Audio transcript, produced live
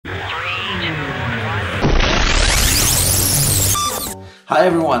Hi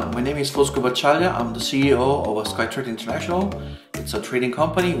everyone, my name is Fosco Bacaglia. I'm the CEO of SkyTrade International. It's a trading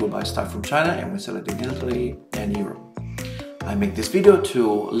company. We buy stuff from China and we sell it in Italy and Europe. I make this video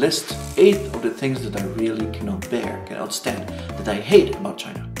to list 8 of the things that I really cannot bear, cannot stand, that I hate about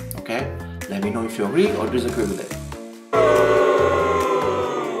China. Okay? Let me know if you agree or disagree with it.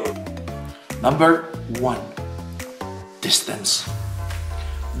 Number 1. Distance.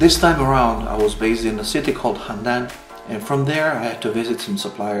 This time around I was based in a city called Handan, and from there I had to visit some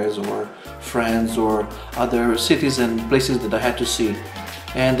suppliers or friends or other cities and places that I had to see.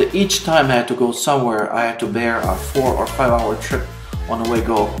 And each time I had to go somewhere, I had to bear a 4 or 5 hour trip on the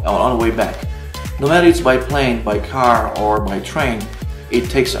way back. No matter it's by plane, by car or by train, it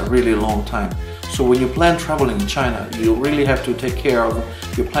takes a really long time. So when you plan traveling in China, you really have to take care of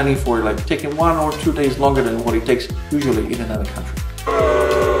your planning for like taking 1 or 2 days longer than what it takes usually in another country.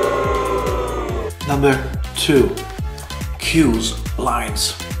 Number 2. Queues,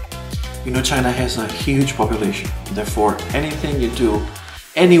 lines. You know, China has a huge population. Therefore, anything you do,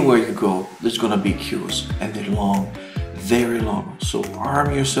 anywhere you go, there's gonna be queues, and they're long, very long. So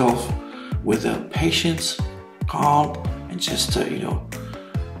arm yourself with patience, calm, and just take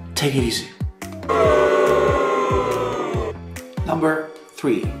it easy. Number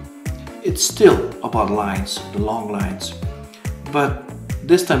 3. It's still about lines, the long lines. But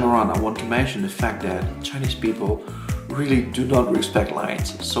this time around, I want to mention the fact that Chinese people really do not respect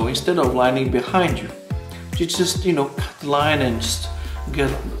lines. So instead of lining behind you, you just cut the line and just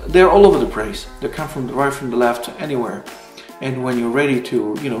they're all over the place. They come from the right, from the left, anywhere. And when you're ready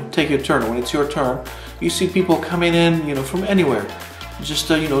to take your turn, when it's your turn, you see people coming in from anywhere, just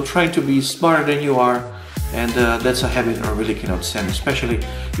trying to be smarter than you are. And that's a habit I really cannot stand, especially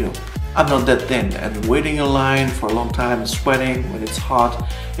I'm not that thin, and waiting in line for a long time, sweating when it's hot,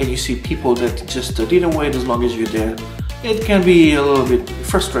 and you see people that just didn't wait as long as you did. It can be a little bit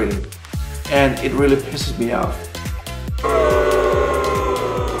frustrating, and it really pisses me off.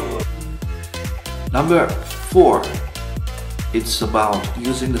 Number 4. It's about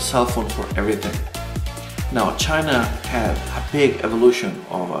using the cell phone for everything. Now, China had a big evolution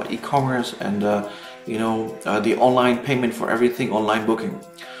of e-commerce and the online payment for everything, online booking.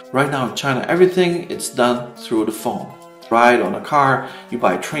 Right now in China, everything it's done through the phone. Ride on a car, you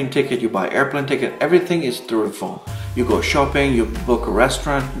buy a train ticket, you buy airplane ticket, everything is through the phone. You go shopping, you book a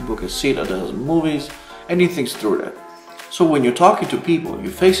restaurant, you book a seat at the movies, anything's through that. So when you're talking to people, you're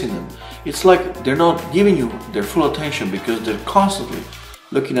facing them, it's like they're not giving you their full attention because they're constantly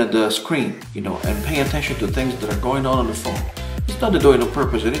looking at the screen, and paying attention to things that are going on the phone. It's not that doing on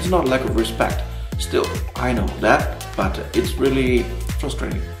purpose, and it's not lack of respect. Still, I know that, but it's really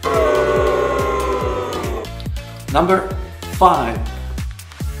frustrating. Number 5.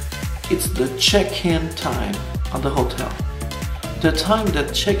 It's the check-in time at the hotel. The time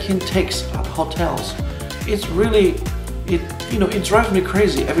that check-in takes at hotels, it's really, it drives me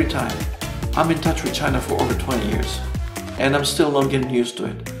crazy every time. I'm in touch with China for over 20 years, and I'm still not getting used to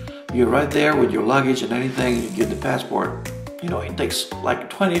it. You're right there with your luggage and anything, you get the passport. It takes like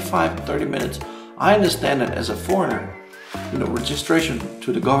 25-30 minutes. I understand that as a foreigner, registration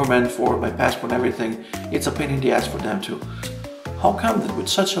to the government for my passport and everything, it's a pain in the ass for them too. How come that with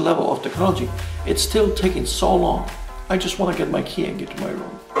such a level of technology, it's still taking so long? I just want to get my key and get to my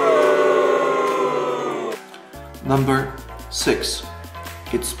room. Number 6.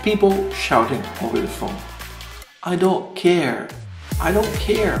 It's people shouting over the phone. I don't care. I don't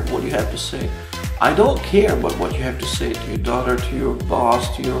care what you have to say. I don't care about what you have to say to your daughter, to your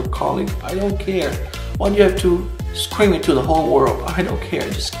boss, to your colleague. I don't care. What you have to scream it to the whole world. I don't care.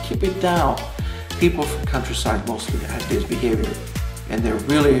 Just keep it down. People from countryside mostly have this behavior, and they're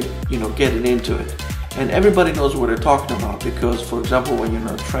really, getting into it. And everybody knows what they're talking about because, for example, when you're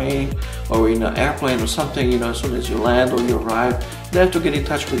on a train or in an airplane or something, as soon as you land or you arrive, they have to get in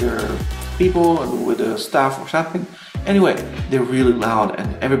touch with their people and with the staff or something. Anyway, they're really loud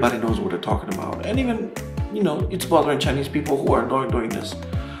and everybody knows what they're talking about. And even, it's bothering Chinese people who are doing this.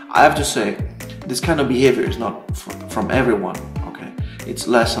 I have to say, this kind of behavior is not from everyone, okay? It's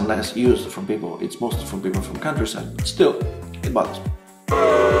less and less used from people. It's mostly from people from countryside, but still, it bothers me.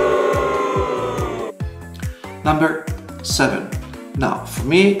 Number 7. Now, for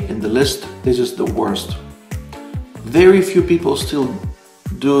me, in the list, this is the worst. Very few people still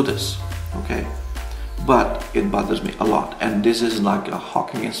do this, okay? But it bothers me a lot, and this is like a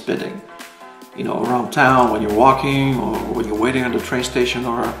hawking and spitting. Around town when you're walking or when you're waiting at the train station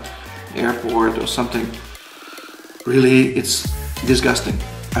or airport or something. Really, it's disgusting.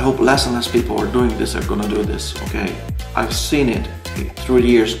 I hope less and less people are doing this, are gonna do this, okay? I've seen it through the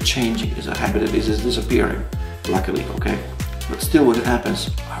years changing. It's a habit that is disappearing, luckily, okay? but still when it happens,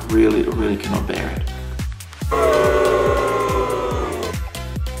 I really cannot bear it.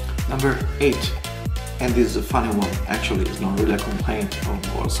 Number 8, and this is a funny one. Actually, it's not really a complaint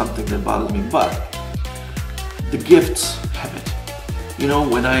or something that bothers me, but the gifts habit. You know,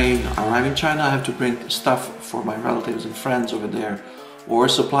 when I arrive in China, I have to bring stuff for my relatives and friends over there, or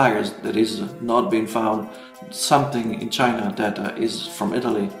suppliers that is not being found, something in China that is from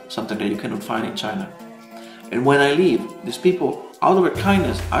Italy, something that you cannot find in China. And when I leave, these people, out of their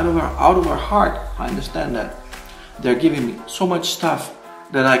kindness, out of their heart, I understand that, they're giving me so much stuff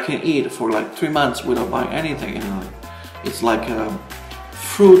that I can eat for like 3 months without buying anything in Italy. It's like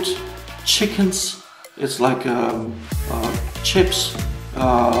fruit, chickens, it's like chips,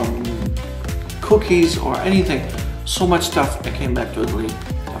 cookies or anything. So much stuff. I came back to Italy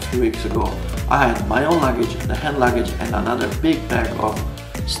a few weeks ago. I had my own luggage, the hand luggage, and another big bag of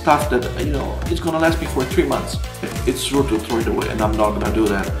stuff that, you know, it's gonna last me for 3 months. It's rude to throw it away, and I'm not gonna do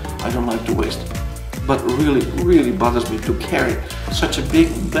that. I don't like to waste. But really bothers me to carry such a big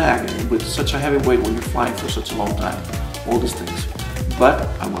bag with such a heavy weight when you're flying for such a long time. All these things. But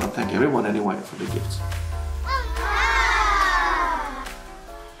I want to thank everyone anyway for the gifts.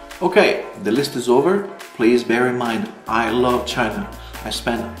 Okay, the list is over. Please bear in mind, I love China. I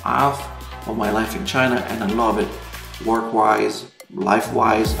spent half of my life in China and I love it. Work-wise,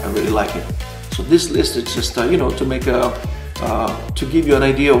 life-wise, I really like it. So this list is just, you know, to make to give you an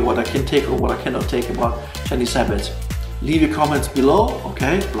idea of what I can take or what I cannot take about Chinese habits. Leave your comments below,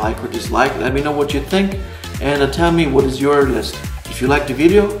 okay? Like or dislike, let me know what you think, and tell me what is your list. If you like the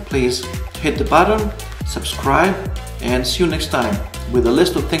video, please hit the button, subscribe, and see you next time with a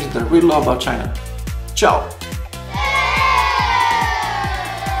list of things that I really love about China. Ciao!